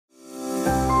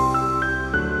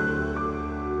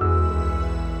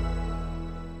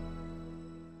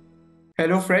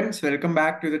Hello, friends. Welcome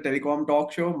back to the Telecom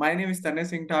Talk Show. My name is Tanay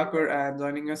Singh Thakur, and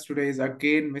joining us today is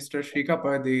again Mr. Shri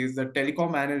Kapoor. He is the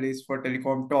telecom analyst for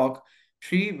Telecom Talk.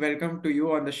 Shri, welcome to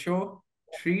you on the show.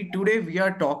 Shri, today we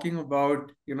are talking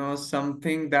about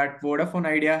something that Vodafone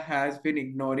Idea has been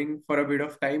ignoring for a bit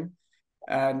of time,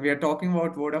 and we are talking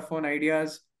about Vodafone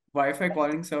Idea's Wi-Fi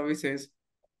calling services.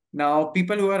 Now,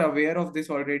 people who are aware of this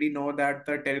already know that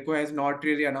the telco has not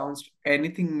really announced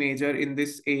anything major in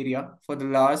this area for the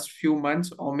last few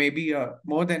months or maybe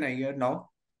more than a year now.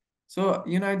 So,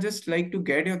 I'd just like to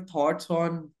get your thoughts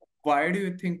on why do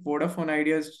you think Vodafone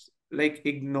Idea is like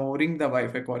ignoring the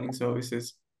Wi-Fi calling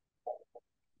services?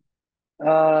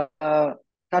 Uh, uh,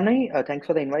 Tanay, thanks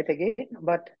for the invite again.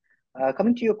 But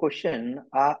coming to your question,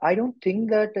 I don't think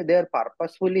that they are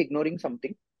purposefully ignoring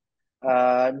something.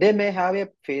 They may have a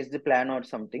phased plan or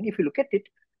something. If you look at it,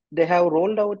 they have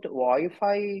rolled out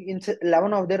Wi-Fi in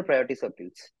 11 of their priority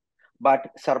circles.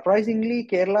 But surprisingly,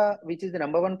 Kerala, which is the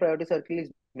number one priority circle, is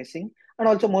missing, and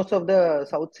also most of the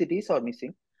south cities are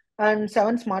missing. And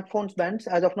seven smartphones bands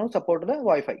as of now support the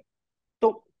Wi-Fi.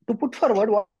 So to put forward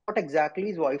what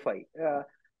exactly is Wi-Fi?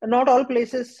 Not all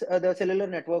places the cellular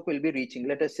network will be reaching.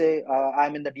 Let us say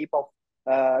I'm in the deep of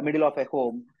middle of a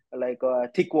home, like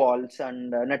thick walls, and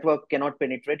network cannot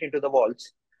penetrate into the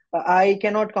walls. I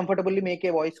cannot comfortably make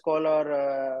a voice call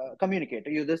or communicate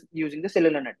using the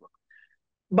cellular network.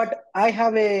 But I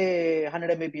have a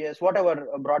 100 Mbps, whatever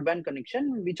broadband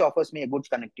connection, which offers me a good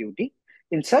connectivity.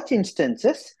 In such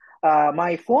instances,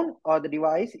 my phone or the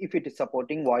device, if it is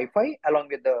supporting Wi-Fi along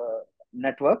with the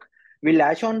network, will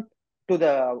latch on to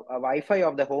the Wi-Fi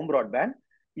of the home broadband,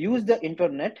 use the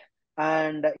internet,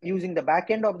 and using the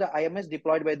backend of the IMS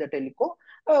deployed by the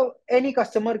telco, any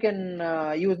customer can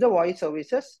use the voice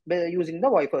services by using the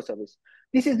Wi-Fi service.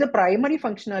 This is the primary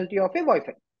functionality of a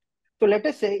Wi-Fi. So let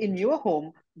us say in your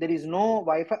home there is no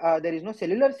Wi-Fi, there is no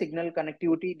cellular signal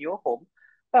connectivity in your home,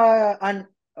 and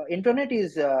internet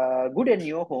is good in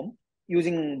your home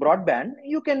using broadband.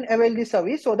 You can avail this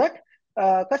service so that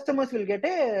customers will get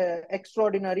a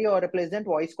extraordinary or a pleasant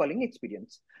voice calling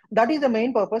experience. That is the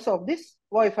main purpose of this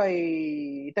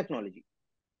Wi-Fi technology.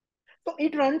 So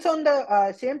it runs on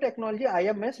the same technology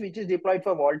IMS, which is deployed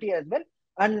for VoLTE as well.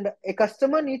 And a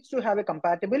customer needs to have a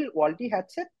compatible VoLTE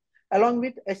headset along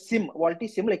with a SIM, VoLTE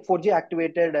SIM, like 4G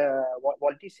activated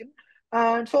VoLTE SIM.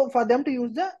 And so for them to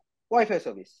use the Wi-Fi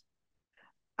service.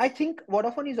 I think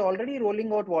Vodafone is already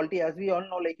rolling out VoLTE, as we all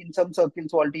know, like in some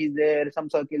circles VoLTE is there, some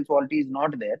circles VoLTE is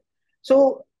not there.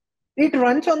 So it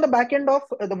runs on the back end of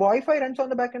the Wi-Fi runs on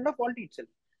the back end of VoLTE itself.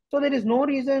 So there is no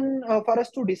reason for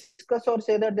us to discuss or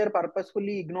say that they're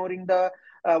purposefully ignoring the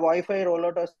Wi-Fi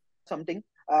rollout or something.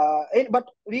 But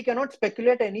we cannot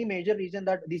speculate any major reason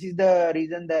that this is the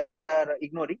reason they are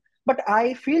ignoring. But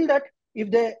I feel that if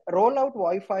they roll out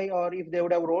Wi-Fi, or if they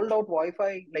would have rolled out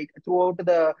Wi-Fi like throughout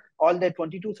the all the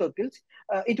 22 circles,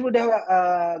 it would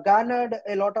have garnered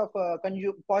a lot of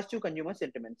positive consumer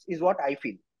sentiments, is what I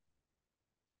feel.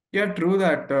 Yeah, true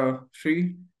that,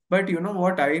 Shri. But you know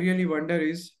what I really wonder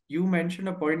is you mentioned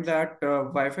a point that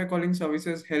Wi-Fi calling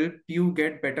services help you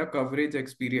get better coverage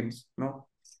experience, better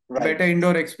Right.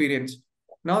 indoor experience.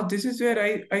 Now, this is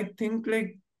where I think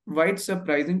like why it's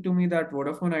surprising to me that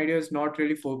Vodafone Idea is not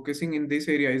really focusing in this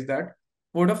area is that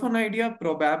Vodafone Idea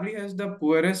probably has the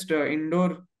poorest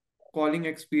indoor calling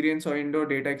experience or indoor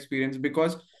data experience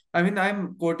because I mean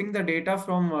I'm quoting the data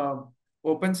from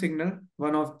Open Signal,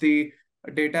 one of the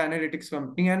data analytics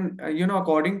company, and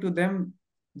according to them,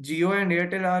 Geo and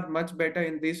Airtel are much better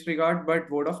in this regard, but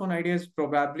Vodafone Idea is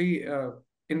probably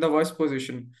in the worst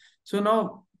position. So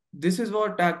now this is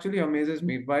what actually amazes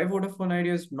me. Why Vodafone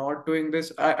Idea is not doing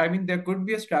this? I mean, there could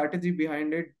be a strategy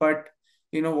behind it, but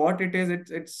you know what it is,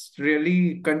 it's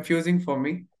really confusing for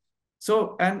me.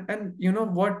 So and you know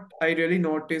what I really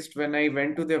noticed when I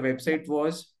went to their website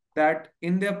was that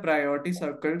in their priority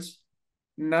circles,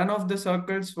 none of the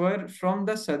circles were from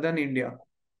the southern India.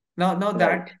 Now Right.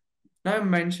 that now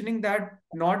I'm mentioning that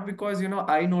not because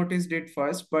I noticed it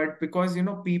first, but because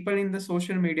people in the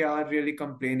social media are really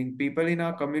complaining. People in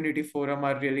our community forum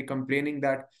are really complaining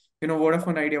that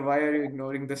Vodafone Idea, why are you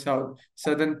ignoring the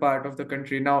southern part of the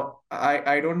country? Now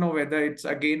I don't know whether it's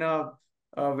again a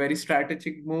very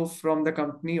strategic move from the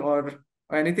company or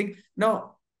anything.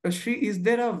 Now, Shri, is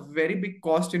there a very big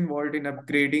cost involved in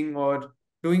upgrading or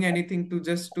doing anything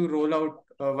to roll out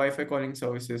Wi-Fi calling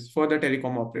services for the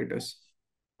telecom operators?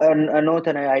 No,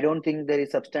 Tanay, I don't think there is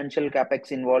substantial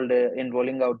capex involved in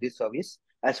rolling out this service.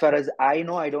 As far as I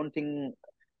know, I don't think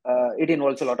it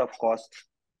involves a lot of cost.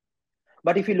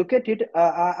 But if you look at it,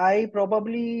 I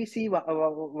probably see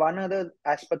one other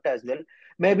aspect as well.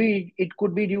 Maybe it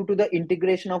could be due to the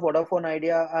integration of Vodafone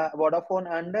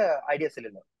and Idea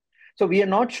Cellular. So we are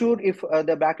not sure if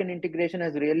the backend integration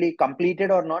has really completed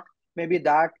or not. Maybe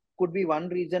that could be one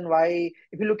reason why.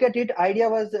 If you look at it, Idea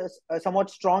was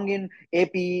somewhat strong in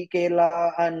AP,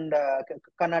 Kerala, and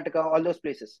Karnataka, all those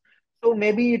places. So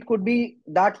maybe it could be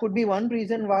that could be one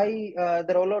reason why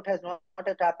the rollout has not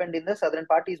yet happened in the southern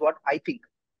part, is what I think.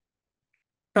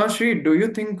 Now, Shri, do you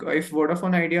think if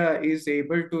Vodafone Idea is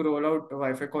able to roll out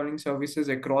Wi-Fi calling services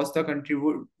across the country,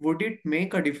 would it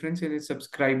make a difference in its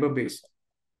subscriber base?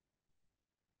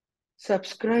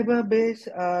 Subscriber base,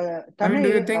 I mean, do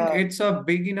you Tanay, think it's a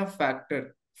big enough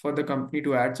factor for the company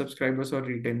to add subscribers or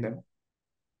retain them?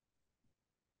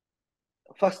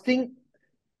 first thing,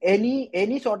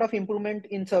 any sort of improvement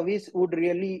in service would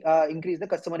really increase the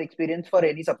customer experience for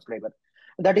any subscriber.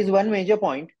 That is one major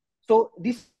point. So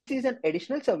this is an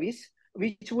additional service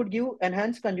which would give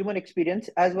enhanced consumer experience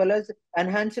as well as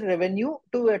enhanced revenue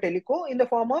to a teleco in the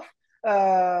form of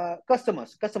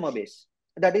customer base.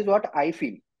 That is what I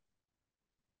feel.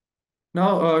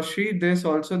 Now, Shri, there's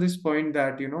also this point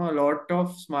that, a lot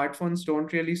of smartphones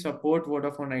don't really support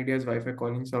Vodafone Idea's Wi-Fi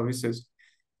calling services.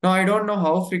 Now, I don't know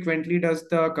how frequently does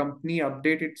the company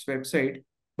update its website,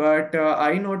 but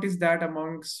I noticed that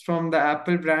amongst from the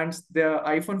Apple brands, the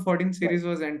iPhone 14 Right. series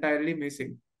was entirely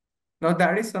missing. Now,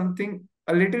 that is something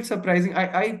a little surprising.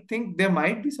 I think there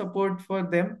might be support for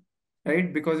them,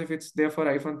 right? Because if it's there for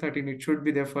iPhone 13, it should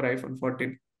be there for iPhone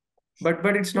 14.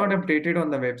 But it's not Right. updated on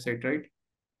the website, right?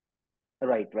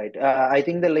 Right. I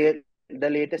think the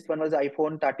latest one was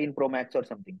iPhone 13 Pro Max or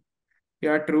something.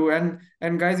 Yeah, true.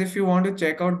 And guys, if you want to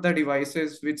check out the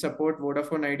devices which support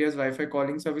Vodafone Idea's Wi-Fi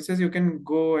calling services, you can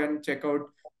go and check out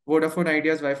Vodafone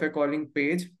Idea's Wi-Fi calling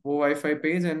page, Wi-Fi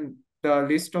page, and the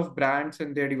list of brands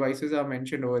and their devices are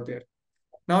mentioned over there.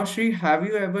 Now, Shri, have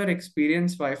you ever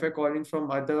experienced Wi-Fi calling from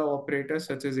other operators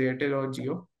such as Airtel or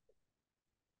Jio?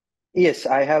 Yes,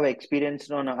 I have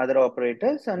experienced on other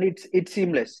operators, and it's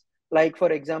seamless. Like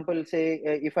for example, say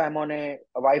if I'm on a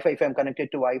Wi-Fi, if I'm connected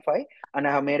to Wi-Fi and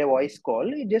I have made a voice call,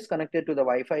 it just connected to the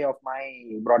Wi-Fi of my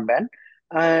broadband.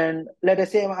 And let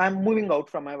us say I'm moving out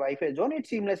from my Wi-Fi zone, it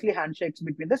seamlessly handshakes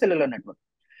between the cellular network.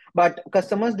 But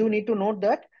customers do need to note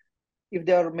that if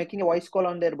they are making a voice call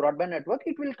on their broadband network,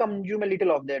 it will consume a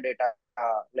little of their data,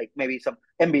 like maybe some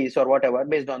MBs or whatever,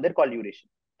 based on their call duration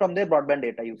from their broadband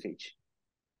data usage.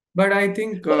 But I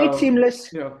think, So it's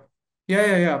seamless. yeah,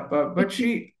 yeah. But It's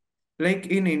she, like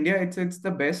in India, it's the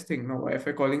best thing, no,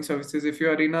 Wi-Fi calling services if you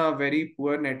are in a very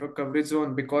poor network coverage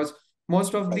zone because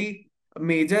most of right. the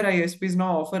major ISPs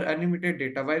now offer unlimited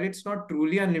data. While it's not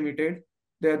truly unlimited,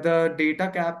 the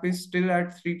data cap is still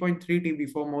at 3.3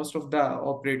 TB for most of the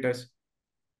operators.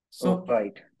 Oh, So,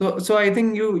 right. so I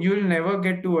think you'll never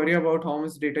get to worry about how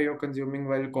much data you're consuming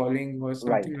while calling or Right.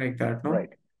 something like that, no? Right.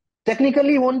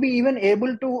 Technically, you won't be even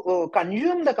able to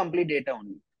consume the complete data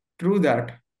only. True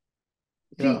that.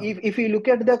 See, Yeah, if you look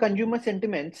at the consumer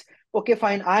sentiments, okay,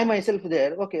 fine, I myself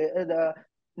there, okay,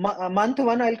 month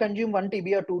one, I'll consume 1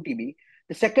 TB or 2 TB.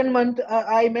 The second month,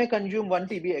 I may consume 1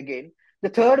 TB again. The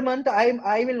third month,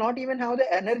 I will not even have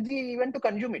the energy even to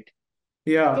consume it.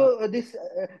 yeah, So this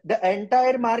the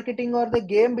entire marketing or the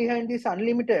game behind this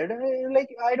unlimited, like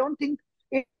I don't think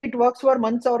it works for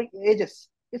months or ages.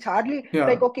 It's hardly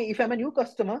like yeah. okay, if I'm a new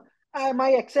customer, my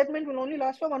excitement will only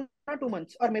last for 1 or 2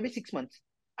 months or maybe 6 months.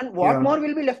 And what Yeah, more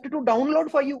will be left to download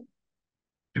for you?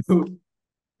 true.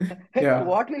 Yeah,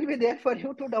 What will be there for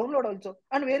you to download also?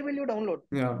 And where will you download?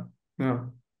 yeah, yeah.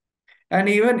 And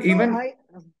even, So even,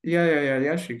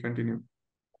 yeah, Shri, continue.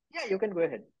 yeah, you can go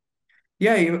ahead.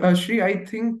 Yeah, Shri, I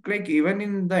think like even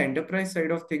in the enterprise side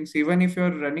of things, even if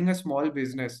you're running a small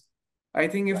business, I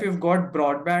think if Right. you've got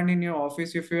broadband in your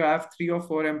office, if you have 3 or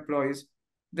 4 employees,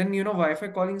 then Wi-Fi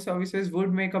calling services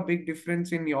would make a big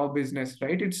difference in your business,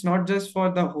 right? It's not just for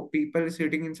the people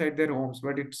sitting inside their homes,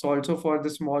 but it's also for the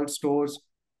small stores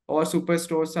or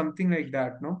superstores, something like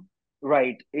that, no?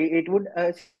 Right. It would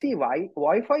see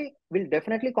Wi-Fi will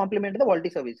definitely complement the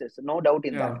VoLTE services, no doubt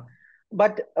in that.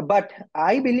 Yeah, But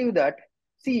I believe that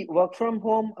see work from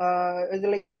home is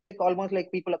like almost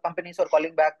like companies are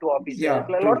calling back to offices. A yeah,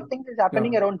 lot of true. things is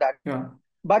happening Yeah, around that. yeah,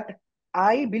 But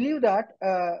I believe that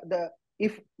the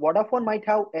if Vodafone might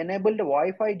have enabled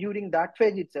Wi-Fi during that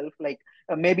phase itself, like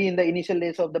maybe in the initial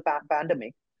days of the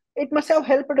pandemic, it must have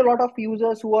helped a lot of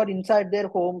users who are inside their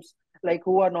homes, like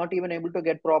who are not even able to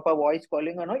get proper voice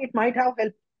calling or no. It might have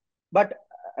helped, but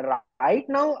right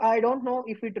now I don't know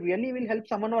if it really will help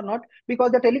someone or not,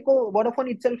 because the teleco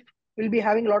Vodafone itself will be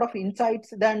having a lot of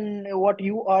insights than what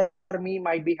you or me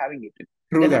might be having it.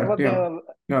 True The that. network, Yeah.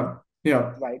 Yeah.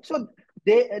 Yeah. right? So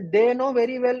they know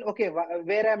very well. Okay,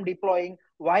 where I'm deploying,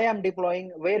 why I'm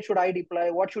deploying, where should I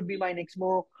deploy, what should be my next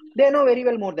move. They know very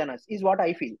well more than us. Is what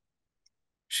I feel.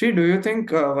 She, do you think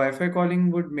Wi-Fi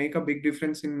calling would make a big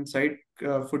difference inside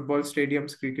football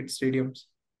stadiums, cricket stadiums?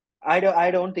 I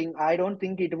don't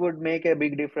think it would make a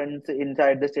big difference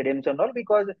inside the stadiums and all,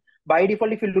 because by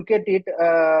default, if you look at it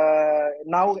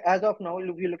now, as of now,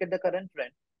 if you look at the current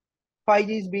trend,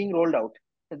 5G is being rolled out.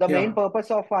 The main Yeah.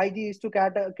 purpose of 5G is to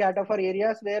cater for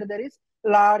areas where there is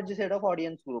large set of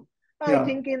audience group. I Yeah.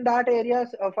 think in that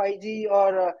areas, 5G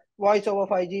or voice over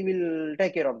 5G will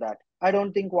take care of that. I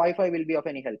don't think Wi-Fi will be of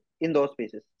any help in those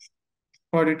spaces.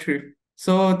 Got it, Shri.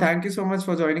 So thank you so much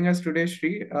for joining us today,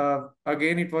 Shri.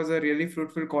 Again, it was a really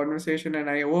fruitful conversation, and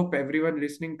I hope everyone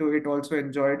listening to it also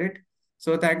enjoyed it.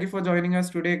 So thank you for joining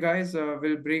us today, guys.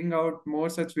 We'll bring out more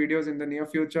such videos in the near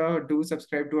future. Do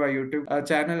subscribe to our YouTube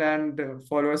channel and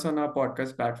follow us on our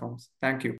podcast platforms. Thank you.